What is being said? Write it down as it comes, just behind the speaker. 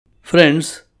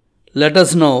Friends, let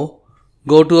us now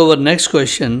go to our next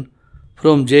question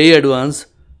from JEE Adv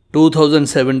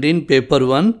 2017 Paper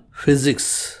 1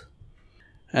 Physics.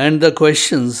 And the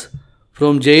questions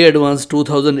from JEE Adv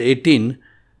 2018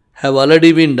 have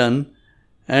already been done,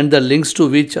 and the links to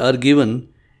which are given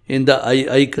in the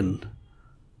I icon.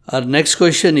 Our next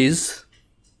question is,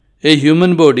 a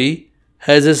human body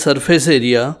has a surface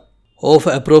area of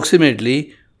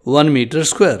approximately 1 meter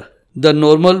square. The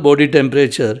normal body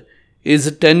temperature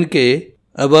is 10 K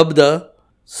above the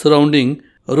surrounding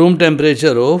room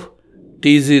temperature of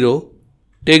T0.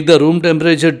 Take the room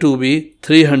temperature to be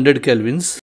 300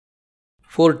 kelvins.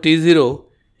 For T0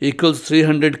 equals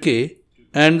 300 K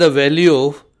and the value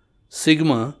of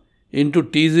sigma into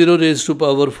T0 raised to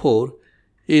power 4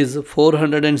 is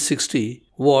 460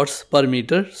 watts per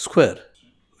meter square,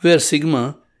 where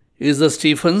sigma is the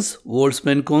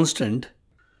Stefan-Boltzmann constant.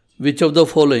 Which of the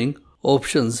following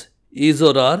options is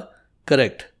or are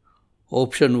correct?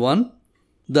 Option 1.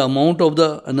 The amount of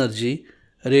the energy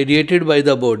radiated by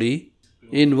the body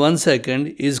in 1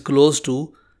 second is close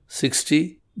to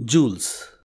 60 joules.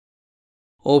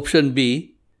 Option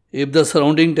B. If the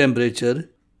surrounding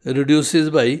temperature reduces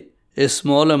by a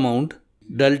small amount,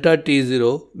 delta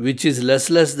T0, which is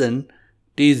less than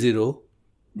T0,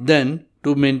 then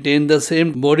to maintain the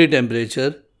same body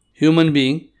temperature, human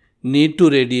being need to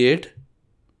radiate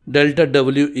delta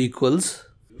W equals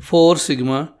 4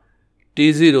 sigma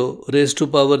T0 raised to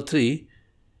power 3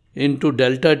 into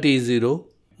delta T0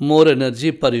 more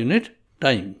energy per unit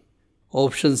time.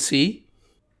 Option C.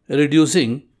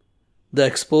 Reducing the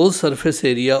exposed surface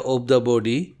area of the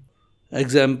body,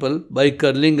 example by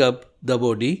curling up the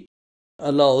body,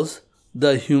 allows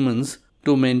the humans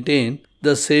to maintain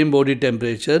the same body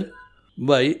temperature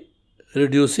by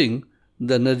reducing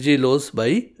the energy loss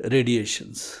by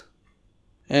radiations.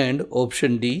 And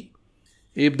option D.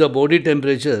 If the body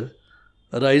temperature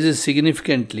rises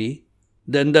significantly,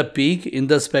 then the peak in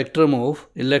the spectrum of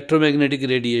electromagnetic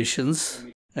radiations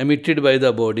emitted by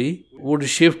the body would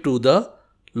shift to the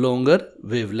longer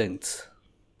wavelengths.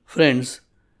 Friends,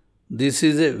 this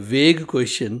is a vague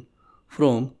question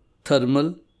from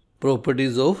thermal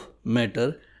properties of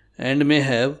matter and may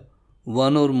have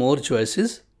one or more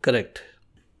choices correct.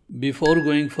 Before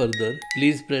going further,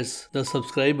 please press the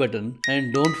subscribe button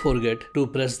and don't forget to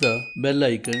press the bell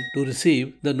icon to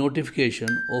receive the notification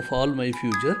of all my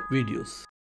future videos.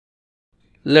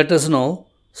 Let us now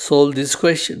solve this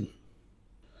question.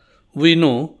 We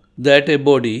know that a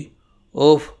body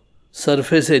of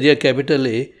surface area capital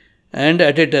A and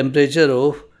at a temperature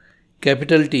of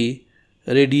capital T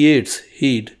radiates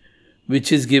heat,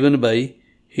 which is given by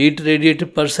heat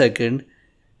radiated per second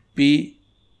P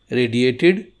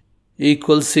radiated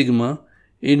equals sigma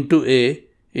into A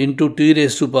into T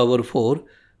raised to power 4,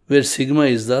 where sigma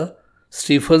is the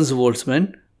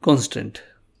Stefan-Boltzmann constant.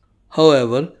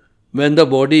 However, when the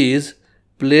body is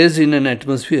placed in an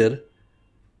atmosphere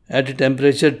at a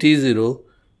temperature T0,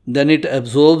 then it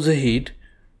absorbs heat,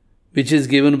 which is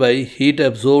given by heat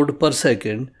absorbed per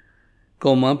second,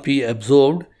 P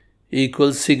absorbed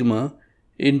equals sigma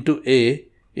into A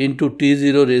into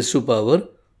T0 raised to power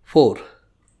 4.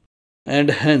 And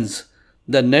hence,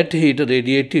 the net heat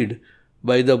radiated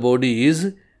by the body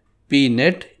is P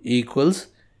net equals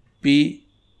P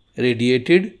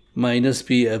radiated minus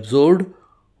P absorbed,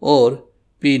 or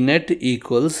P net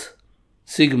equals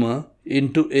sigma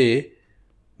into A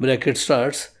bracket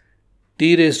starts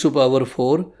T raised to power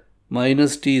 4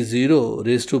 minus T0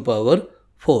 raised to power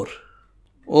 4,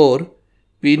 or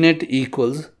P net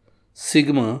equals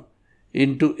sigma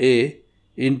into A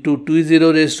into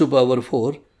T0 raised to power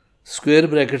 4 square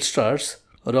bracket starts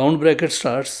round bracket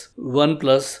starts 1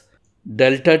 plus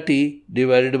delta T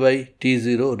divided by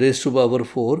T0 raised to power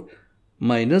 4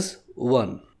 minus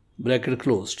 1 bracket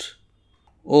closed,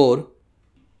 or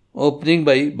opening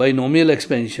by binomial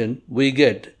expansion we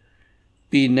get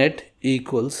P net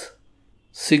equals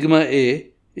sigma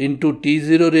A into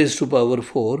T0 raised to power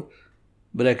 4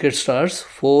 bracket starts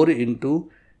 4 into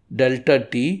delta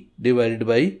T divided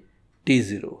by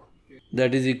T0.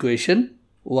 That is equation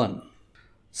 1.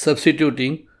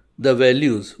 Substituting the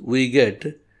values we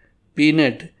get P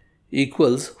net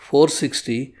equals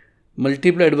 460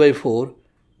 multiplied by 4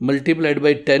 multiplied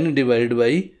by 10 divided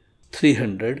by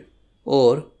 300,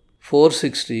 or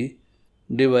 460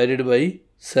 divided by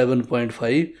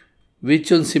 7.5,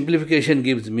 which on simplification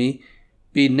gives me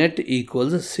P net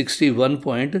equals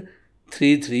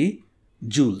 61.33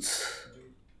 joules.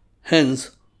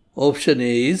 Hence, option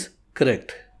A is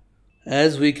correct.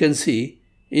 As we can see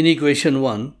in equation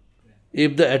 1,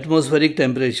 if the atmospheric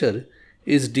temperature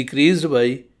is decreased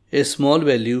by a small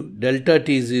value delta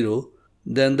T0,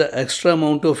 then the extra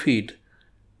amount of heat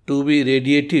to be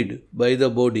radiated by the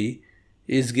body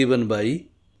is given by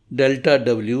delta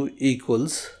W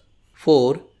equals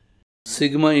 4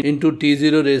 sigma into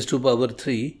T0 raised to power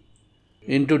 3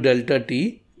 into delta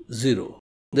T0.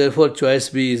 Therefore, choice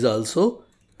B is also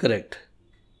correct.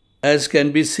 As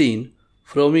can be seen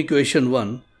from equation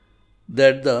 1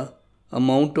 that the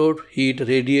amount of heat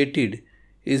radiated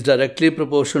is directly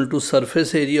proportional to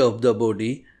surface area of the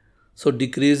body. So,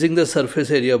 decreasing the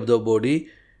surface area of the body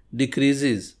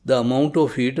decreases the amount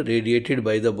of heat radiated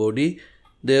by the body.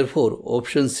 Therefore,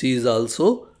 option C is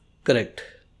also correct.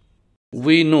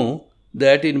 We know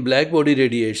that in black body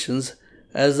radiations,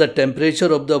 as the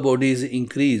temperature of the body is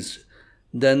increased,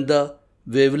 then the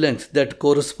wavelength that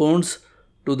corresponds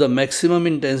to the maximum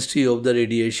intensity of the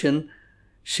radiation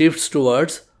shifts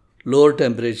towards lower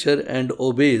temperature and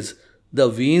obeys the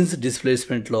Wien's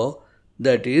displacement law,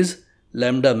 that is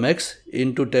lambda max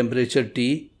into temperature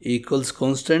T equals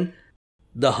constant.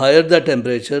 The higher the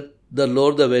temperature, the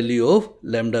lower the value of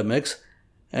lambda max,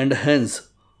 and hence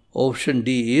option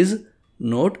D is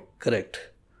not correct.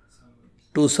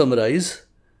 To summarize,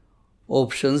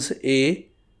 options A,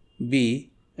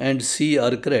 B and C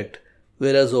are correct,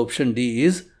 whereas option D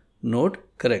is not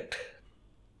correct.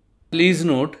 Please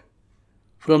note,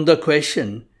 from the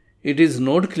question, it is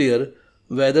not clear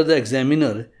whether the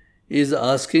examiner is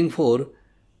asking for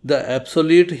the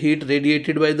absolute heat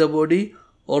radiated by the body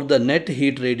or the net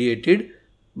heat radiated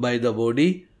by the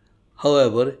body.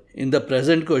 However, in the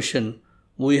present question,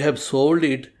 we have solved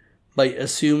it by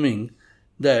assuming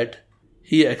that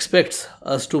he expects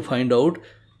us to find out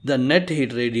the net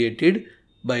heat radiated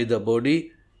by the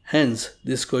body. Hence,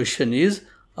 this question is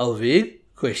a vague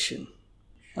question.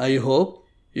 I hope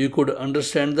you could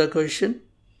understand the question.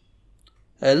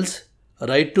 Else,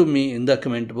 write to me in the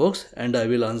comment box and I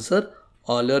will answer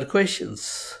all your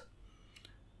questions.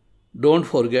 Don't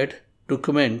forget to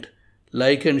comment,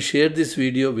 like and share this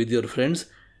video with your friends,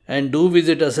 and do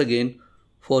visit us again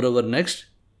for our next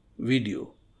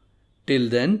video. Till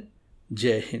then,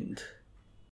 Jai Hind.